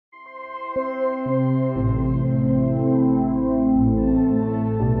Good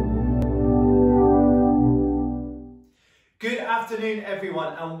afternoon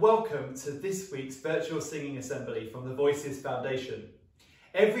everyone and welcome to this week's virtual singing assembly from the Voices Foundation.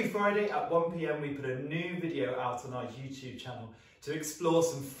 Every Friday at 1 p.m. we put a new video out on our YouTube channel to explore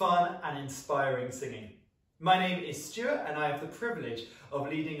some fun and inspiring singing. My name is Stuart and I have the privilege of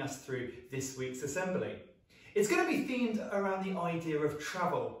leading us through this week's assembly. It's going to be themed around the idea of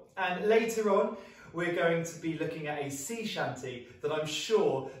travel, and later on we're going to be looking at a sea shanty that I'm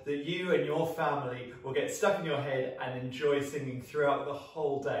sure that you and your family will get stuck in your head and enjoy singing throughout the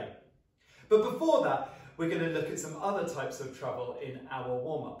whole day. But before that, we're going to look at some other types of travel in our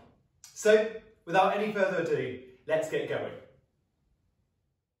warm-up. So, without any further ado, let's get going.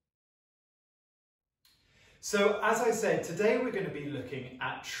 So, as I said, today we're going to be looking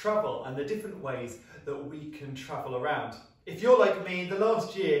at travel and the different ways that we can travel around. If you're like me, the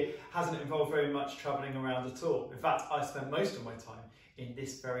last year hasn't involved very much travelling around at all. In fact, I spent most of my time in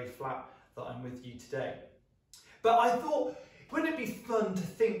this very flat that I'm with you today. But I thought, wouldn't it be fun to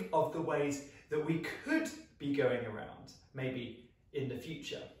think of the ways that we could be going around, maybe in the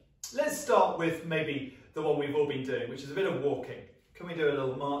future? Let's start with maybe the one we've all been doing, which is a bit of walking. Can we do a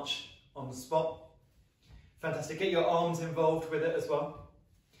little march on the spot? Fantastic. Get your arms involved with it as well.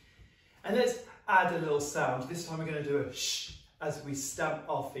 And let's add a little sound. This time we're going to do a shh as we stamp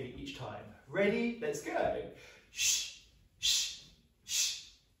our feet each time. Ready? Let's go. Shh, shh, shh,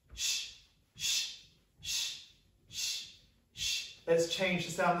 shh, shh, shh, shh, shh. Let's change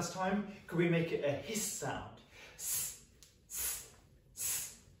the sound this time. Could we make it a hiss sound?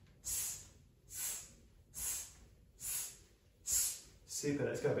 Super,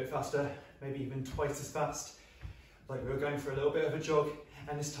 let's go a bit faster, maybe even twice as fast. Like we were going for a little bit of a jog,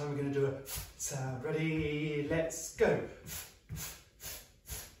 and this time we're going to do a sound. Ready? Let's go.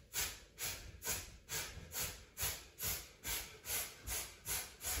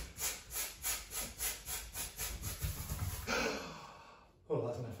 Oh,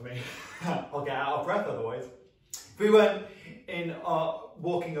 that's enough for me. I'll get out of breath otherwise. If we weren't in our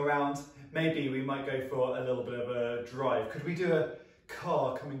walking around, maybe we might go for a little bit of a drive. Could we do a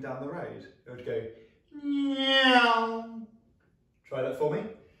car coming down the road? It would go meow. Try that for me.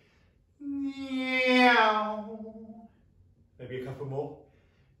 Meow. Maybe a couple more.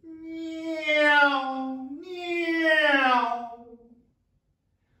 Meow, meow.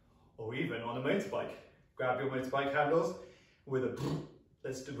 Or even on a motorbike. Grab your motorbike handles with a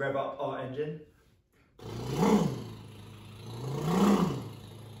let's rev up our engine.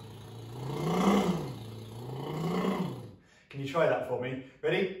 Can you try that for me?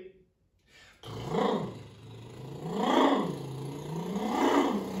 Ready?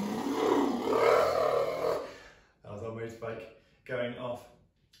 That was our motorbike going off.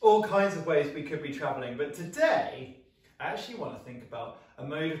 All kinds of ways we could be travelling, but today I actually want to think about a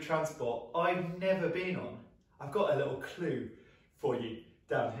mode of transport I've never been on. I've got a little clue for you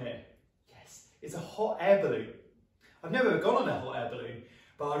down here. Yes, it's a hot air balloon. I've never gone on a hot air balloon,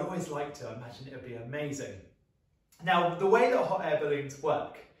 but I'd always like to. I imagine it would be amazing. Now, the way that hot air balloons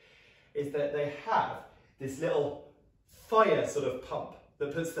work is that they have this little fire sort of pump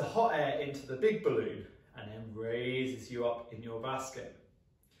that puts the hot air into the big balloon and then raises you up in your basket.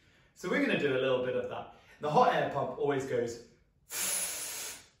 So we're going to do a little bit of that. The hot air pump always goes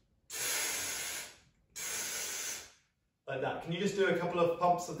like that. Can you just do a couple of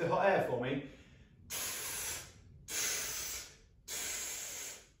pumps of the hot air for me?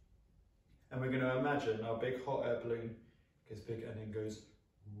 And we're going to imagine our big hot air balloon gets big and then goes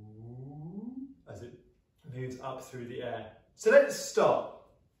as it moves up through the air. So let's start.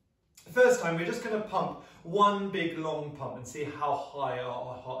 The first time we're just going to pump one big long pump and see how high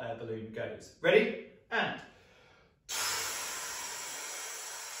our hot air balloon goes. Ready? And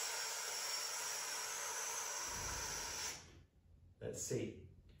let's see.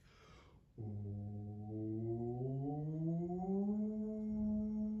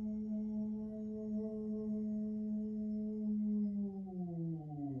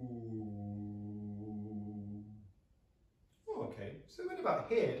 Okay, so it went about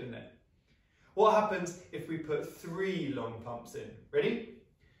here, didn't it? What happens if we put 3 long pumps in? Ready?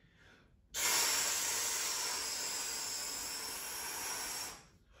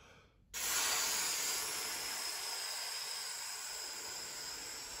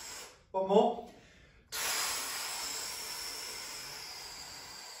 One more.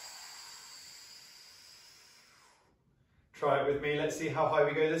 Try it with me, let's see how high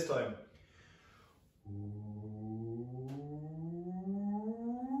we go this time.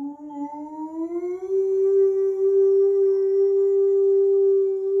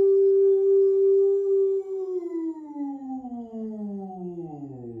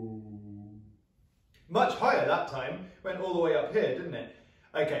 Much higher that time, went all the way up here, didn't it?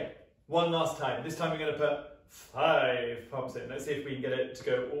 Okay, one last time. This time we're going to put 5 pumps in. Let's see if we can get it to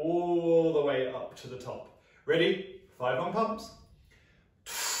go all the way up to the top. Ready? 5 on pumps.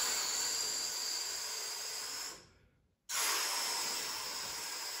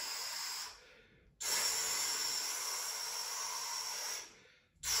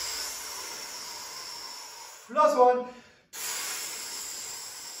 Last one.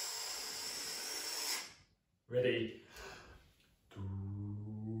 Ready.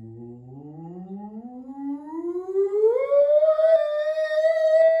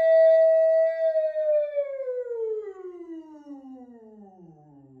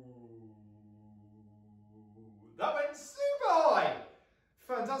 That went super high.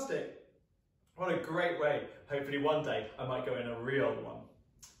 Fantastic. What a great way. Hopefully one day I might go in a real one.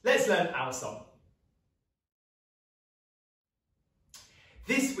 Let's learn our song.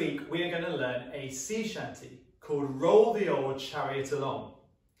 This week we are going to learn a sea shanty called Roll the Old Chariot Along.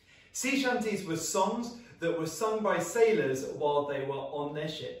 Sea shanties were songs that were sung by sailors while they were on their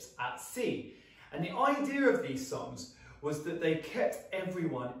ships at sea. And the idea of these songs was that they kept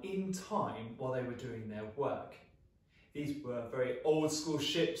everyone in time while they were doing their work. These were very old school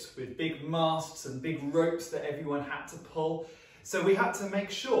ships with big masts and big ropes that everyone had to pull. So we had to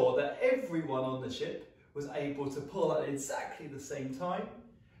make sure that everyone on the ship was able to pull at exactly the same time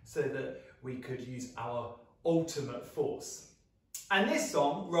so that we could use our ultimate force. And this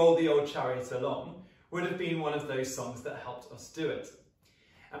song, Roll the Old Chariot Along, would have been one of those songs that helped us do it.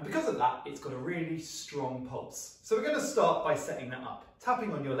 And because of that, it's got a really strong pulse. So we're going to start by setting that up,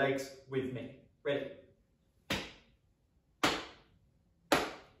 tapping on your legs with me. Ready?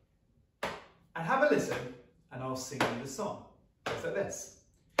 And have a listen, and I'll sing you the song. Goes like this.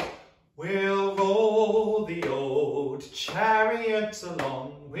 We'll roll the old chariot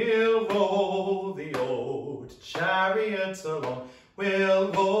along, we'll roll the old chariot along,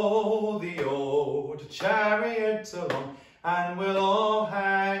 we'll roll the old chariot along, and we'll all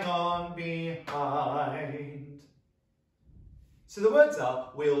hang on behind. So the words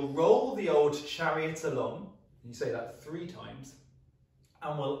are, we'll roll the old chariot along, you say that 3 times,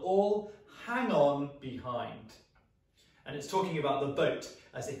 and we'll all hang on behind. And it's talking about the boat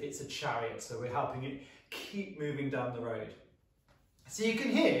as if it's a chariot, so we're helping it keep moving down the road. So you can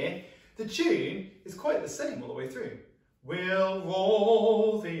hear the tune is quite the same all the way through. We'll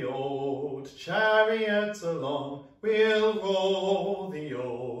roll the old chariot along, we'll roll the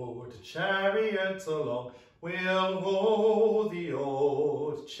old chariot along, we'll roll the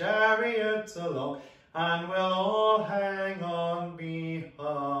old chariot along, and we'll all hang on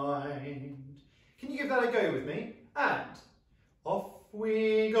behind. Can you give that a go with me? And off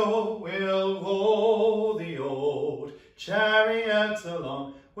we go, we'll roll the old chariot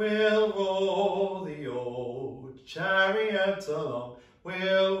along, we'll roll the old chariot along,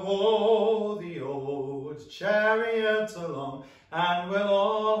 we'll roll the old chariot along, and we'll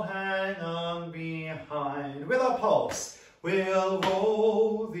all hang on behind. With our pulse, we'll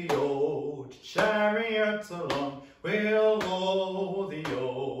roll the old chariot along, we'll roll the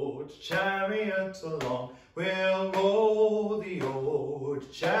old chariot along, we'll roll the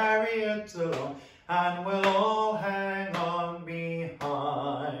old chariot along, and we'll all hang on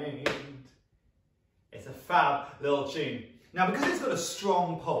behind. It's a fab little tune. Now, because it's got a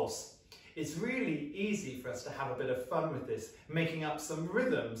strong pulse, it's really easy for us to have a bit of fun with this, making up some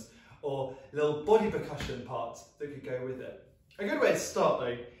rhythms or little body percussion parts that could go with it. A good way to start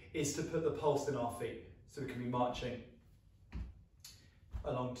though is to put the pulse in our feet so we can be marching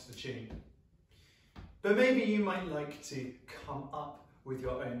along to the tune. But maybe you might like to come up with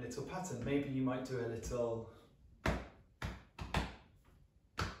your own little pattern. Maybe you might do a little,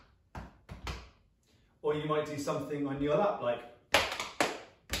 or you might do something on your lap like,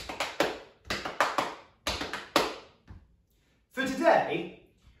 for today,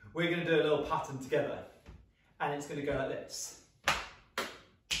 we're going to do a little pattern together, and it's going to go like this.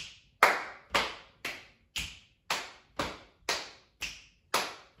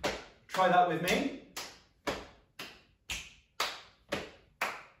 Try that with me.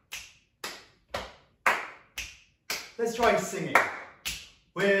 Let's try singing.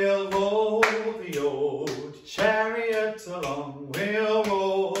 We'll roll the old chariot along, we'll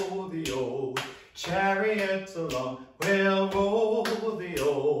roll the old chariot along, we'll roll the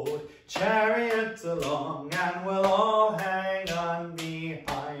old chariot along, and we'll all hang on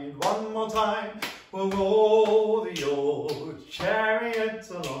behind. One more time. We'll roll the old chariot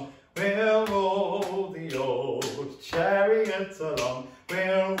along, we'll roll the old chariot along,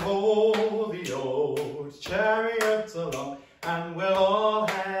 we'll roll the old chariot along, and we'll all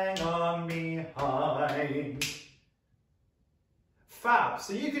hang on behind.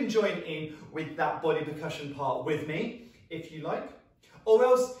 So you can join in with that body percussion part with me, if you like. Or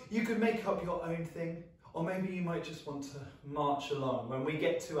else you could make up your own thing. Or maybe you might just want to march along when we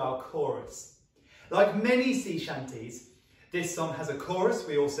get to our chorus. Like many sea shanties, this song has a chorus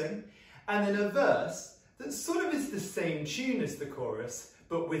we all sing, and then a verse that sort of is the same tune as the chorus,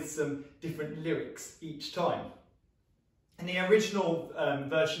 but with some different lyrics each time. In the original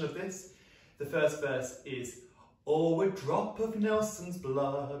version of this, the first verse is, "Oh, a drop of Nelson's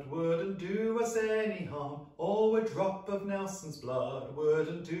blood wouldn't do us any harm. Oh, a drop of Nelson's blood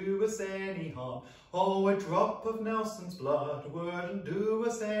wouldn't do us any harm. Oh, a drop of Nelson's blood wouldn't do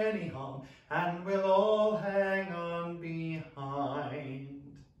us any harm. And we'll all hang on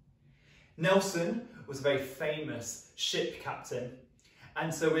behind." Nelson was a very famous ship captain.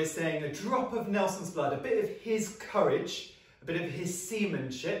 And so we're saying a drop of Nelson's blood, a bit of his courage, a bit of his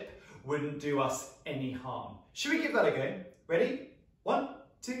seamanship wouldn't do us any harm. Should we give that a go? Ready? 1,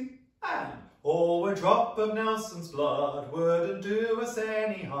 2, and. Oh, a drop of Nelson's blood wouldn't do us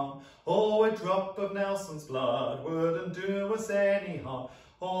any harm. Oh, a drop of Nelson's blood wouldn't do us any harm.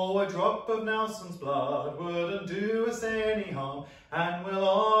 Oh, a drop of Nelson's blood wouldn't do us any harm. And we'll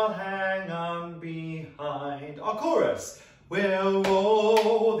all hang on behind. Our chorus. We'll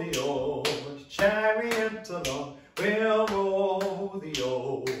roll the old chariot along. We'll roll the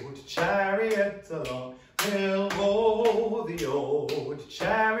old chariot along. We'll roll the old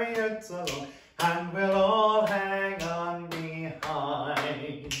chariot along, and we'll all hang on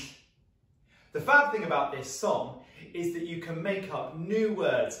behind. The fab thing about this song is that you can make up new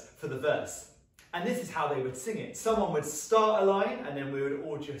words for the verse. And this is how they would sing it. Someone would start a line and then we would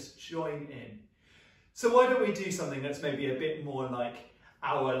all just join in. So why don't we do something that's maybe a bit more like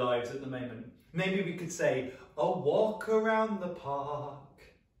our lives at the moment? Maybe we could say, "A walk around the park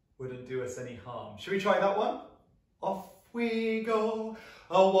wouldn't do us any harm." Should we try that one? Off we go.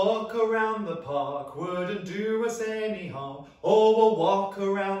 A walk around the park wouldn't do us any harm. Oh, a walk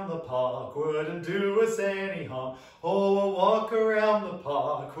around the park wouldn't do us any harm. Oh, a walk around the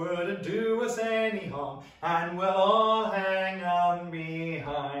park wouldn't do us any harm. And we'll all hang on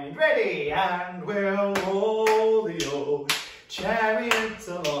behind. Ready? And we'll roll the old chariot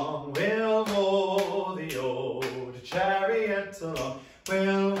along. We'll roll the old chariot along.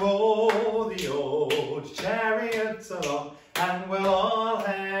 We'll roll the old chariot along, and we'll all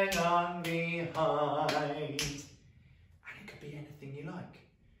hang on behind. And it could be anything you like.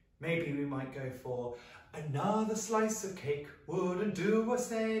 Maybe we might go for another slice of cake wouldn't do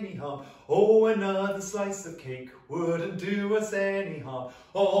us any harm. Oh, another slice of cake wouldn't do us any harm.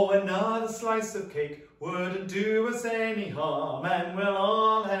 Oh, another slice of cake wouldn't do us any harm. And we'll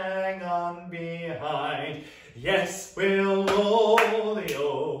all hang on behind. Yes, we'll roll the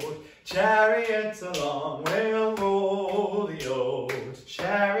old chariot along. We'll roll the old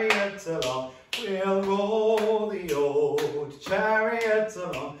chariot along. We'll roll the old chariot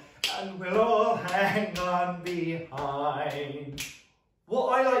along. And we'll all hang on behind.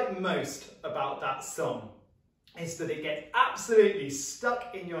 What I like most about that song is that it gets absolutely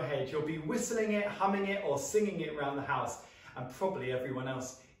stuck in your head. You'll be whistling it, humming it, or singing it around the house. And probably everyone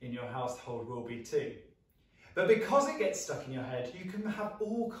else in your household will be too. But because it gets stuck in your head, you can have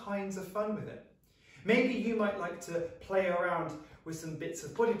all kinds of fun with it. Maybe you might like to play around with some bits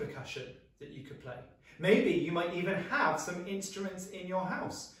of body percussion that you could play. Maybe you might even have some instruments in your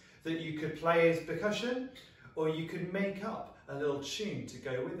house that you could play as percussion, or you could make up a little tune to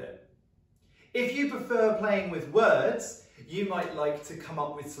go with it. If you prefer playing with words, you might like to come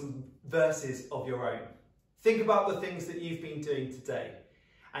up with some verses of your own. Think about the things that you've been doing today,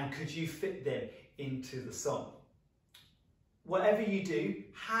 and could you fit them into the song? Whatever you do,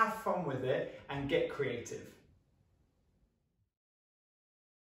 have fun with it and get creative.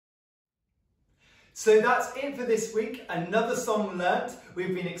 So that's it for this week. Another song learnt.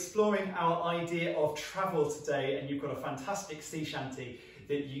 We've been exploring our idea of travel today, and you've got a fantastic sea shanty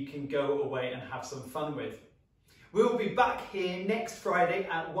that you can go away and have some fun with. We'll be back here next Friday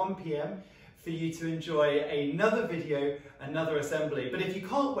at 1 p.m. for you to enjoy another video, another assembly. But if you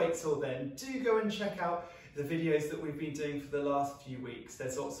can't wait till then, do go and check out the videos that we've been doing for the last few weeks.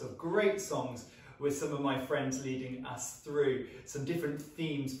 There's lots of great songs with some of my friends leading us through some different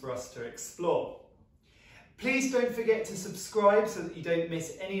themes for us to explore. Please don't forget to subscribe so that you don't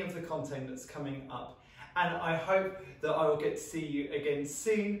miss any of the content that's coming up. And I hope that I will get to see you again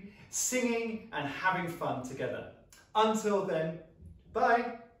soon, singing and having fun together. Until then,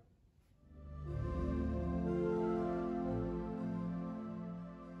 bye.